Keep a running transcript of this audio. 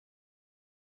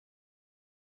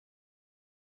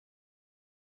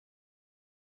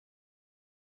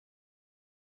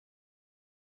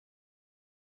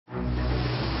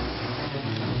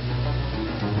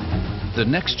The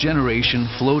next generation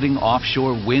floating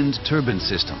offshore wind turbine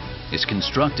system is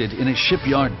constructed in a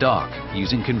shipyard dock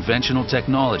using conventional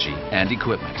technology and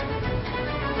equipment.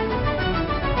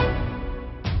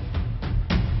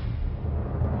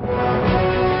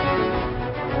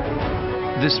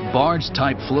 This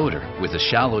barge-type floater with a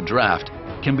shallow draft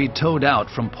can be towed out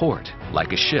from port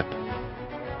like a ship.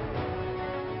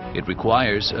 It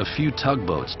requires a few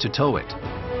tugboats to tow it.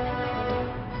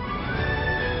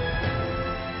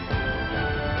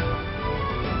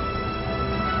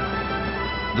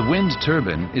 The wind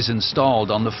turbine is installed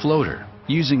on the floater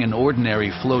using an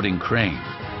ordinary floating crane.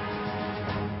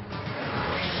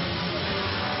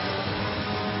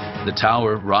 The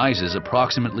tower rises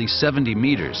approximately 70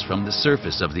 meters from the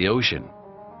surface of the ocean.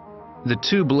 The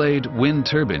two-blade wind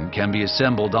turbine can be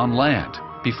assembled on land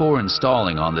before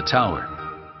installing on the tower.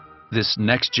 This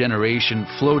next-generation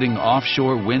floating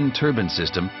offshore wind turbine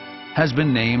system has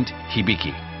been named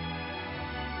Hibiki.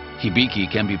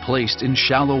 Hibiki can be placed in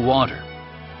shallow water.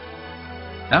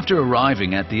 After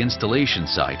arriving at the installation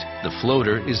site, the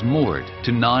floater is moored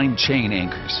to 9 chain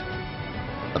anchors.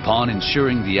 Upon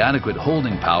ensuring the adequate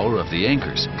holding power of the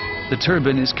anchors, the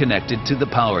turbine is connected to the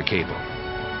power cable.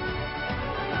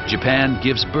 Japan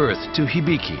gives birth to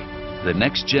Hibiki, the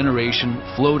next generation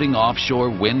floating offshore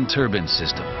wind turbine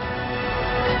system.